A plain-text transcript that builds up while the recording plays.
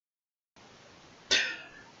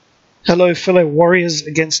Hello, fellow warriors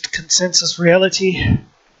against consensus reality.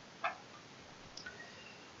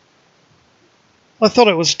 I thought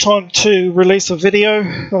it was time to release a video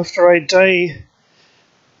after a day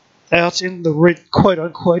out in the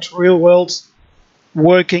quote-unquote real world,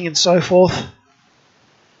 working and so forth,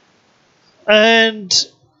 and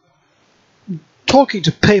talking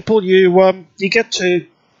to people. You get to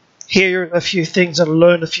hear a few things and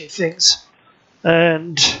learn a few things,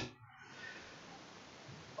 and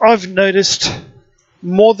I've noticed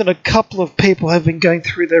more than a couple of people have been going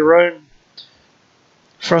through their own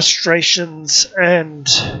frustrations and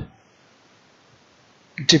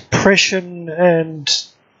depression and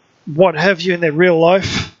what have you in their real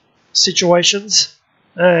life situations,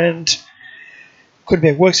 and could be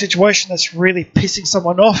a work situation that's really pissing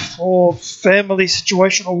someone off, or family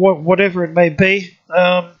situation, or whatever it may be.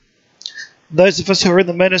 Those of us who are in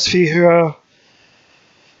the manosphere who are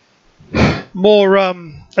more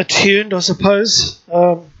attuned, I suppose,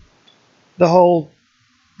 the whole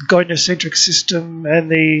gynocentric system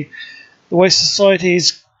and the way society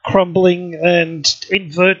is crumbling and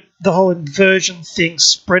the whole inversion thing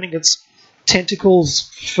spreading its tentacles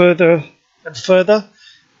further and further,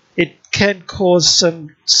 it can cause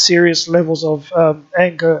some serious levels of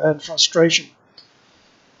anger and frustration.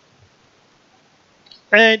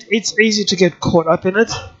 And it's easy to get caught up in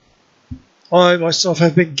it. I myself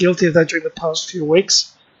have been guilty of that during the past few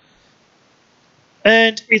weeks.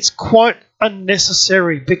 And it's quite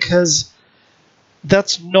unnecessary, because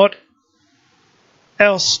that's not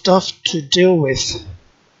our stuff to deal with.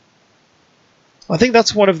 I think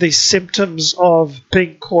that's one of the symptoms of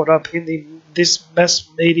being caught up in this mass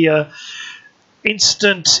media,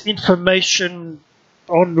 instant information,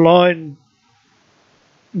 online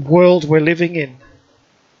world we're living in.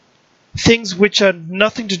 Things which are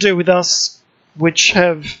nothing to do with us, which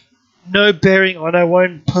have no bearing on our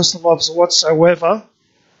own personal lives whatsoever,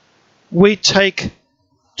 we take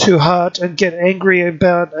to heart and get angry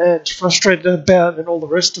about and frustrated about and all the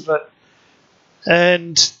rest of it.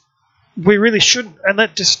 And we really shouldn't, and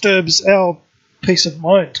that disturbs our peace of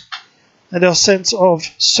mind and our sense of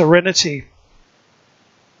serenity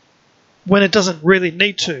when it doesn't really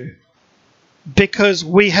need to, because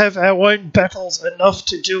we have our own battles enough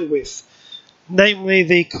to deal with, namely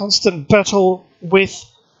the constant battle with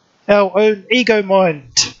our own ego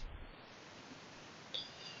mind.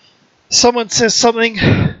 Someone says something,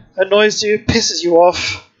 annoys you, pisses you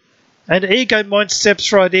off, and ego mind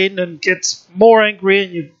steps right in and gets more angry,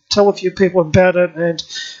 and you tell a few people about it, and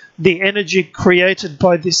the energy created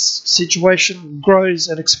by this situation grows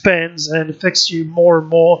and expands and affects you more and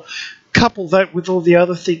more. Couple that with all the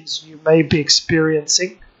other things you may be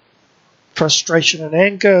experiencing, frustration and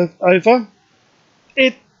anger over,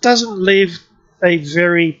 it doesn't leave a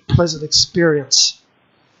very pleasant experience.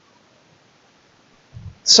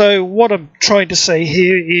 So what I'm trying to say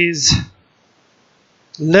here is,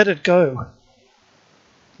 let it go.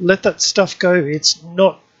 Let that stuff go. It's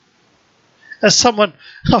not, as someone,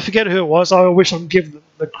 I forget who it was, I wish I'd give them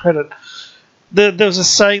the credit. There was a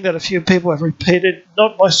saying that a few people have repeated: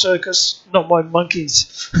 not my circus, not my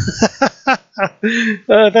monkeys.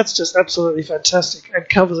 That's just absolutely fantastic and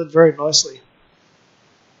covers it very nicely.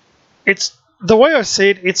 It's, the way I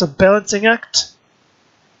see it, it's a balancing act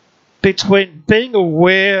between being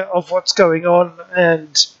aware of what's going on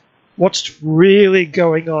and what's really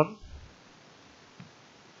going on,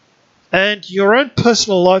 and your own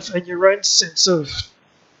personal life and your own sense of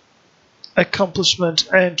accomplishment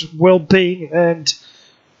and well-being and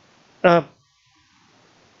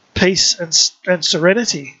peace and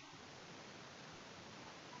serenity.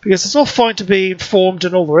 Because it's all fine to be informed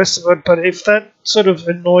and all the rest of it, but if that sort of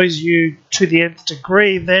annoys you to the nth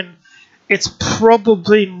degree, then it's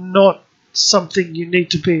probably not something you need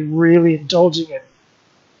to be really indulging in.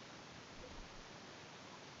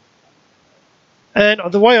 And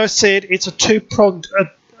the way I see it, it's a two-pronged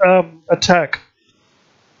attack.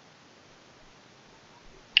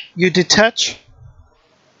 You detach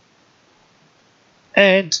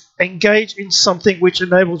and engage in something which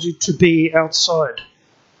enables you to be outside.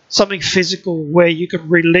 Something physical where you can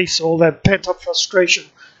release all that pent-up frustration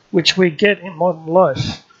which we get in modern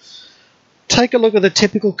life. Take a look at the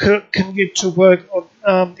typical commute to work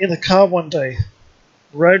in the car one day.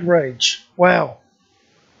 Road rage. Wow.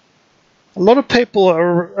 A lot of people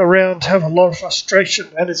around have a lot of frustration,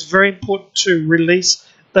 and it's very important to release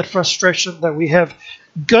that frustration that we have.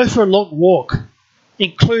 Go for a long walk.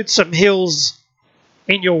 Include some hills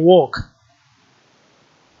in your walk.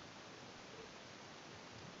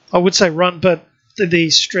 I would say run, but the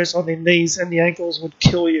stress on the knees and the ankles would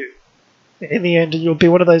kill you in the end, and you'll be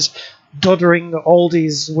one of those doddering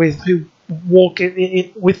oldies who walk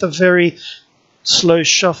with a very slow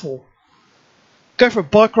shuffle. Go for a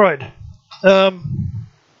bike ride.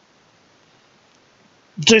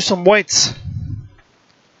 Do some weights.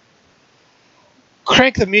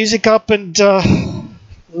 Crank the music up and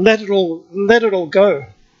let it all go.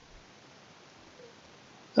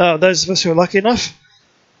 Those of us who are lucky enough,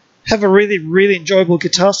 have a really, really enjoyable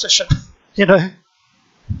guitar session. You know,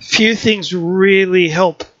 few things really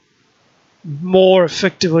help more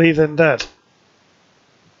effectively than that.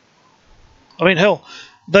 I mean, hell,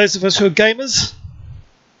 those of us who are gamers,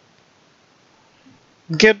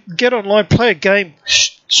 get online, play a game,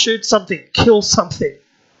 shoot something, kill something.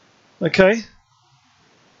 Okay?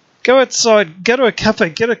 Go outside, go to a cafe,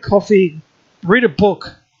 get a coffee, read a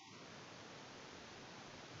book.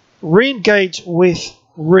 Re-engage with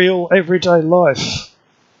real everyday life.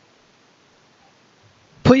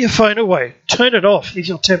 Put your phone away. Turn it off if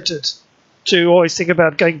you're tempted to always think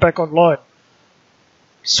about going back online.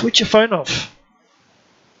 Switch your phone off.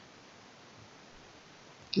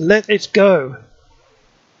 Let it go.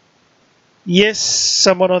 Yes,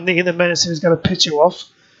 someone on the internet is going to piss you off.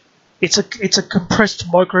 It's a compressed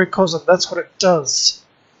microcosm. That's what it does.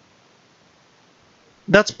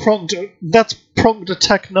 That's pronged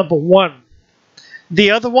attack number one.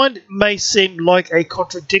 The other one may seem like a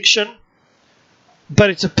contradiction, but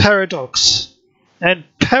it's a paradox. And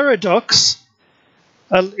paradox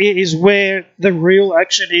is where the real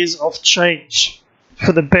action is of change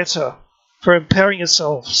for the better, for empowering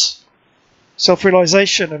yourselves,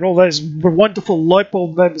 self-realization, and all those wonderful light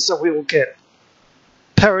bulb moments that we will get.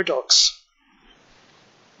 Paradox.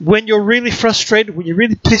 When you're really frustrated, when you're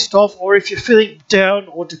really pissed off, or if you're feeling down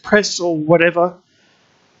or depressed or whatever,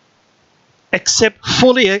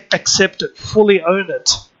 fully accept it, fully own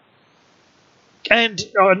it. And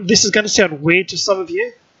this is going to sound weird to some of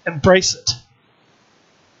you, embrace it.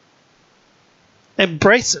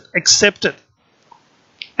 Embrace it, accept it.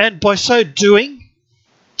 And by so doing,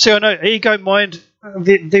 see, I know ego mind,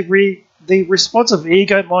 the response of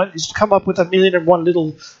ego mind is to come up with 1,000,001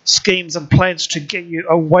 little schemes and plans to get you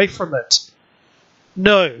away from it.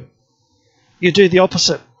 No, you do the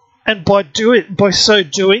opposite. And by so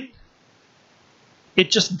doing,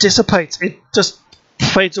 it just dissipates. It just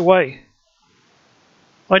fades away.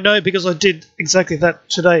 I know because I did exactly that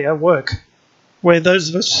today at work, where those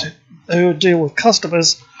of us who deal with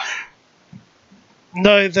customers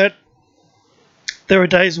know that there are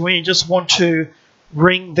days when you just want to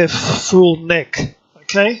wring their full neck,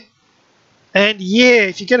 okay? And yeah,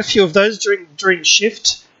 if you get a few of those during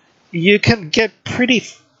shift, you can get pretty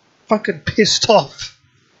fucking pissed off.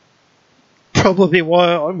 Probably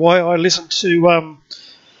why I listen to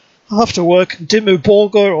after work Dimmu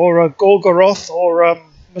Borgir or Gorgoroth or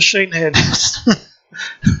Machine Head.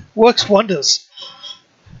 Works wonders.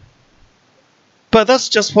 But that's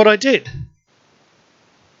just what I did.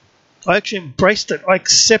 I actually embraced it. I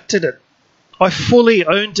accepted it. I fully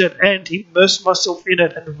owned it and immersed myself in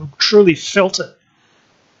it and truly felt it.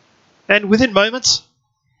 And within moments,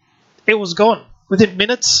 it was gone. Within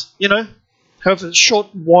minutes, however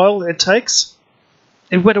short while it takes,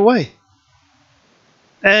 it went away.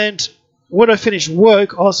 And when I finished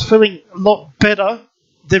work, I was feeling a lot better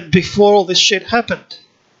than before all this shit happened.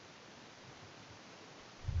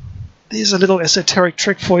 There's a little esoteric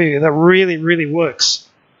trick for you that really, really works.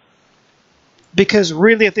 Because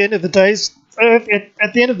really, at the end of the day,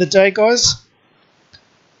 guys,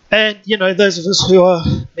 and those of us who are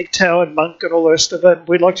MGTOW and monk and all the rest of it,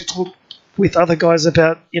 we like to talk with other guys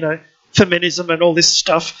about feminism and all this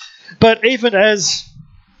stuff. But even as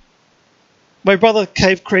my brother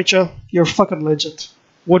Cave Creature, you're a fucking legend,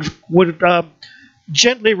 would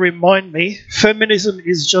gently remind me, feminism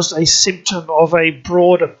is just a symptom of a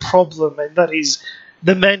broader problem, and that is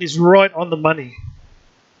the man is right on the money.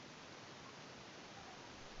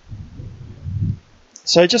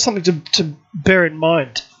 So just something to bear in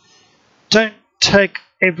mind. Don't take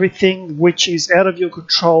everything which is out of your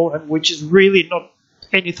control and which is really not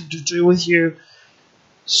anything to do with you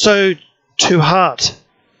so to heart.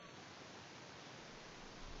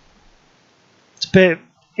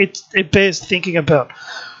 It bears thinking about.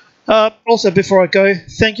 Also, before I go,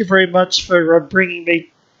 thank you very much for bringing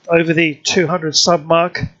me over the 200 sub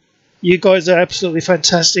mark. You guys are absolutely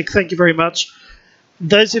fantastic. Thank you very much.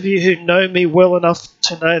 Those of you who know me well enough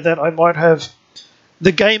to know that I might have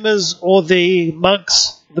the gamers or the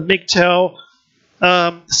monks, the MGTOW,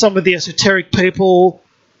 some of the esoteric people,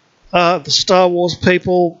 the Star Wars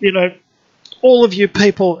people, all of you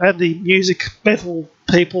people, and the music metal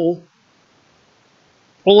people,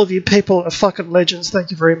 all of you people are fucking legends. Thank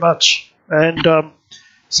you very much. And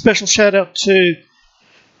Special shout out to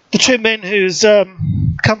the two men whose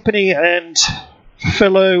company and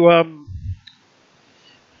fellow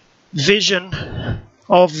vision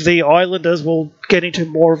of the Islanders, we'll get into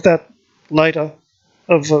more of that later,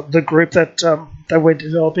 of the group that they were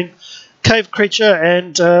developing. Cave Creature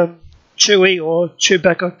and Chewy or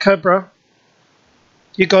Chewbacca Cobra.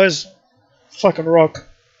 You guys fucking rock.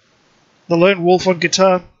 The Lone Wolf on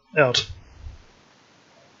guitar, out.